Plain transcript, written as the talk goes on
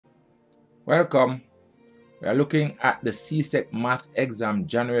Welcome. We are looking at the CSEC Math Exam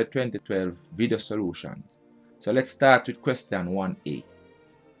January 2012 video solutions. So let's start with question 1A.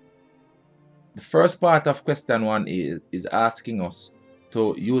 The first part of question 1A is asking us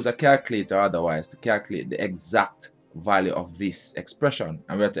to use a calculator or otherwise to calculate the exact value of this expression,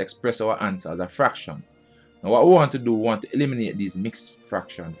 and we have to express our answer as a fraction. Now what we want to do, we want to eliminate these mixed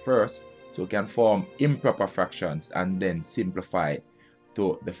fractions first so we can form improper fractions and then simplify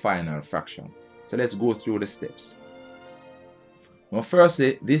to the final fraction. So let's go through the steps. Now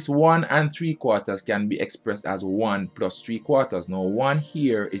firstly, this 1 3/4 can be expressed as 1 plus 3/4. Now 1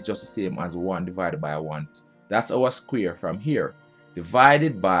 here is just the same as 1 divided by 1. That's our square from here.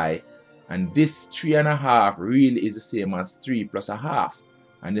 Divided by, and this 3.5 really is the same as 3 plus a half.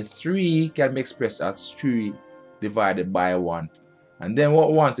 And the 3 can be expressed as 3 divided by 1. And then what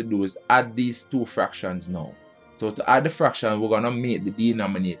we want to do is add these two fractions now. So to add the fraction, we're going to make the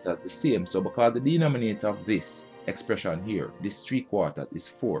denominators the same. So because the denominator of this expression here, this 3/4 is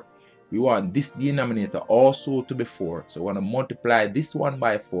 4, we want this denominator also to be 4. So we're going to multiply this one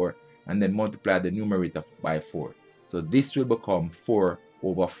by 4 and then multiply the numerator by 4. So this will become 4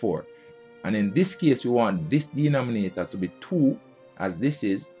 over 4. And in this case, we want this denominator to be 2 as this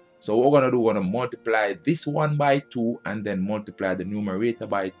is. So what we're going to do, we're going to multiply this one by 2 and then multiply the numerator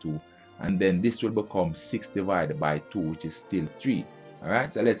by 2. And then this will become 6 divided by 2, which is still 3.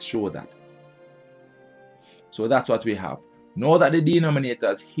 Alright, so let's show that. So that's what we have. Now that the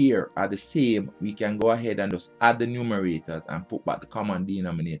denominators here are the same, we can go ahead and just add the numerators and put back the common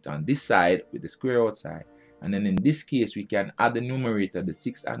denominator on this side with the square outside. And then in this case, we can add the numerator, the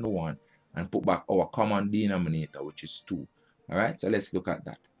 6 and the 1, and put back our common denominator, which is 2. Alright, so let's look at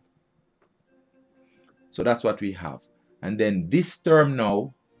that. So that's what we have. And then this term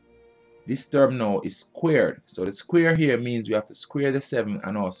now is squared. So the square here means we have to square the 7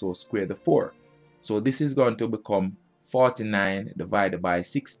 and also square the 4. So this is going to become 49 divided by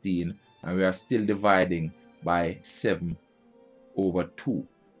 16, and we are still dividing by 7 over 2.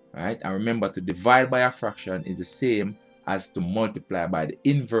 Right? And remember, to divide by a fraction is the same as to multiply by the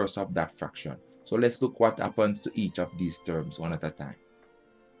inverse of that fraction. So let's look what happens to each of these terms one at a time.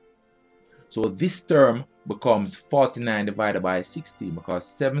 So this term becomes 49 divided by 16 because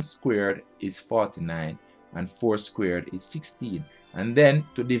 7 squared is 49 and 4 squared is 16. And then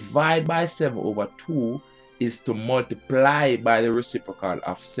to divide by 7 over 2 is to multiply by the reciprocal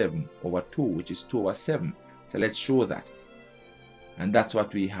of 7 over 2, which is 2 over 7. So let's show that. And that's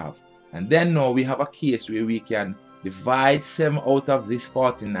what we have. And then now we have a case where we can divide 7 out of this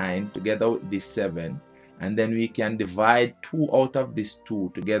 49 together with this 7. And then we can divide 2 out of this 2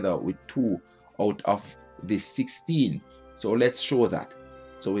 together with 2 out of this 16. So let's show that.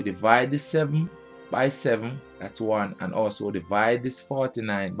 So we divide this 7 by 7, that's 1, and also divide this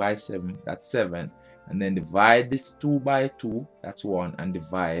 49 by 7, that's 7, and then divide this 2 by 2, that's 1, and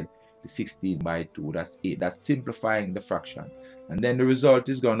divide the 16 by 2, that's 8. That's simplifying the fraction. And then the result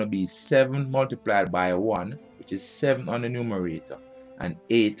is going to be 7 multiplied by 1, which is 7 on the numerator, and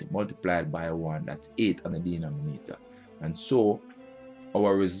 8 multiplied by 1, that's 8 on the denominator. And so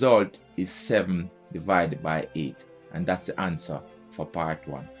our result is 7 divided by 8, and that's the answer for part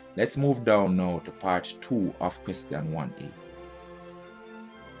 1. Let's move down now to part 2 of question 1A.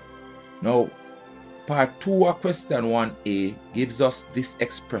 Now, part 2 of question 1A gives us this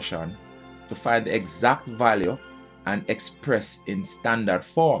expression to find the exact value and express in standard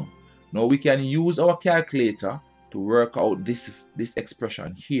form. Now we can use our calculator to work out this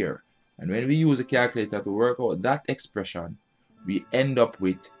expression here. And when we use a calculator to work out that expression, we end up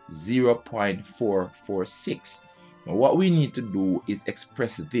with 0.446. Now what we need to do is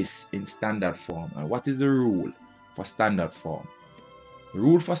express this in standard form. And what is the rule for standard form? The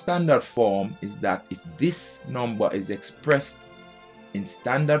rule for standard form is that if this number is expressed in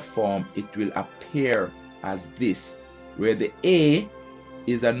standard form, it will appear as this, where the a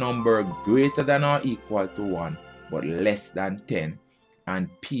is a number greater than or equal to 1 but less than 10, and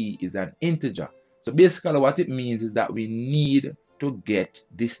p is an integer. So basically what it means is that we need to get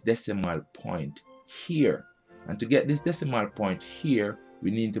this decimal point here. And to get this decimal point here,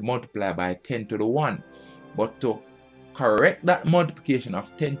 we need to multiply by 10 to the 1. But to correct that multiplication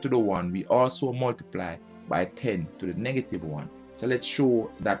of 10 to the 1, we also multiply by 10 to the negative 1. So let's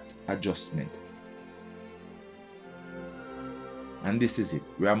show that adjustment. And this is it.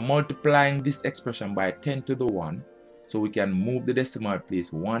 We are multiplying this expression by 10 to the 1. So we can move the decimal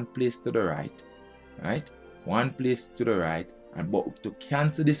place 1 place to the right. Right? 1 place to the right. But to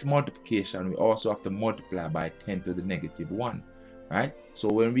cancel this multiplication, we also have to multiply by 10 to the negative 1. Right? So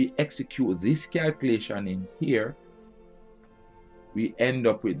when we execute this calculation in here, we end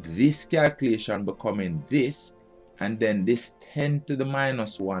up with this calculation becoming this, and then this 10 to the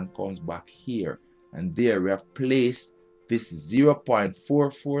minus 1 comes back here, and there we have placed this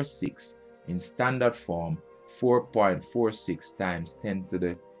 0.446 in standard form, 4.46 times 10 to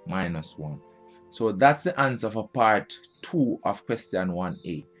the minus 1. So that's the answer for part 2 of question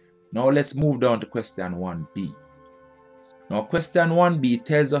 1a. Now let's move down to question 1b. Now question 1b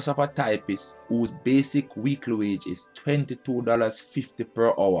tells us of a typist whose basic weekly wage is $22.50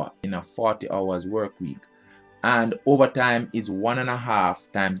 per hour in a 40 hours work week, and overtime is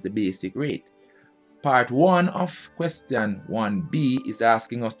 1.5 times the basic rate. Part 1 of question 1b is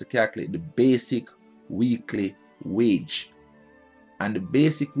asking us to calculate the basic weekly wage. And the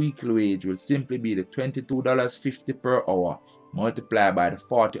basic weekly wage will simply be the $22.50 per hour multiplied by the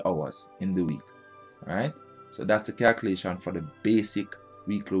 40 hours in the week. Alright? So that's the calculation for the basic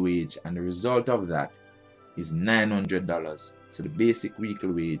weekly wage, and the result of that is $900. So the basic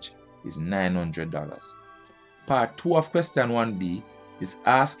weekly wage is $900. Part 2 of question 1b is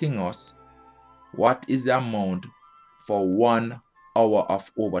asking us what is the amount for 1 hour of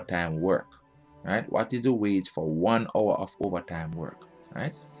overtime work. Right? What is the wage for 1 hour of overtime work?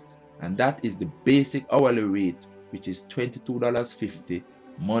 Right? And that is the basic hourly rate, which is $22.50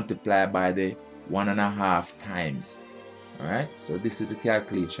 multiplied by the 1.5 times. Alright, so this is the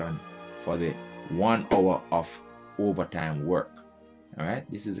calculation for the 1 hour of overtime work. Alright,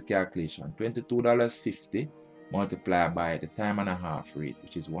 this is the calculation, $22.50 multiplied by the time and a half rate,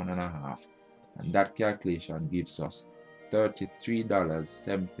 which is 1.5, and that calculation gives us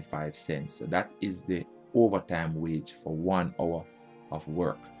 $33.75. So that is the overtime wage for 1 hour of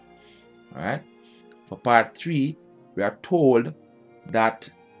work. Alright, for part 3, we are told that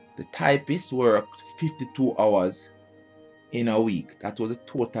the typist worked 52 hours in a week. That was the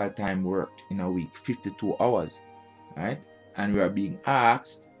total time worked in a week, 52 hours. Right? And we are being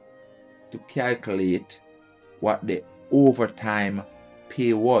asked to calculate what the overtime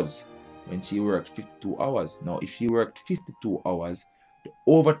pay was when she worked 52 hours. Now, if she worked 52 hours, the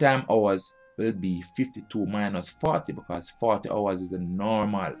overtime hours will be 52 minus 40, because 40 hours is the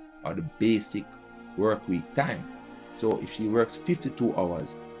normal or the basic work week time. So if she works 52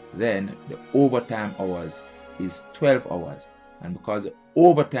 hours, then the overtime hours is 12 hours. And because the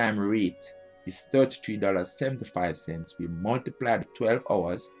overtime rate is $33.75, we multiply the 12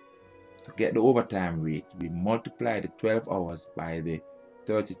 hours to get the overtime rate. We multiply the 12 hours by the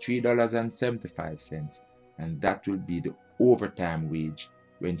 $33.75, and that will be the overtime wage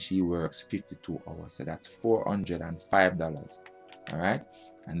when she works 52 hours. So that's $405. All right.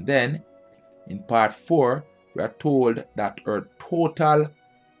 And then in part 4, we are told that her total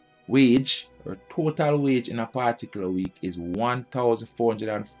wage in a particular week is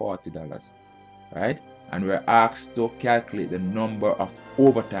 $1,440, right? And we're asked to calculate the number of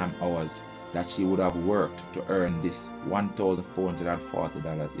overtime hours that she would have worked to earn this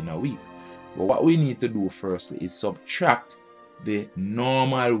 $1,440 in a week. But what we need to do first is subtract the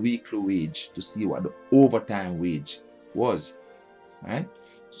normal weekly wage to see what the overtime wage was, right?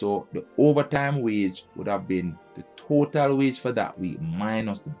 So the overtime wage would have been the total wage for that week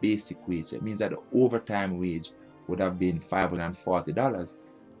minus the basic wage. So it means that the overtime wage would have been $540.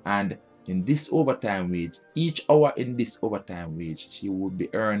 And in this overtime wage, each hour in this overtime wage, she would be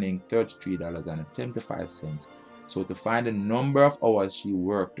earning $33.75. So to find the number of hours she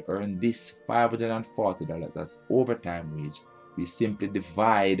worked to earn this $540 as overtime wage, we simply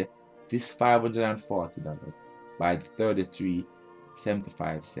divide this $540 by the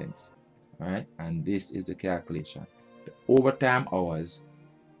 $33.75. Alright, and this is the calculation. The overtime hours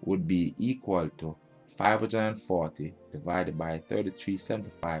would be equal to 540 divided by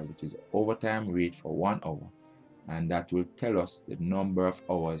 33.75, which is overtime rate for 1 hour, and that will tell us the number of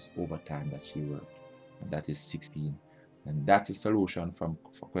hours overtime that she worked, and that is 16. And that's the solution for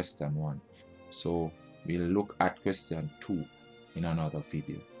question 1. So we'll look at question 2 in another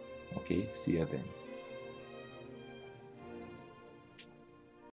video. Okay, see you then.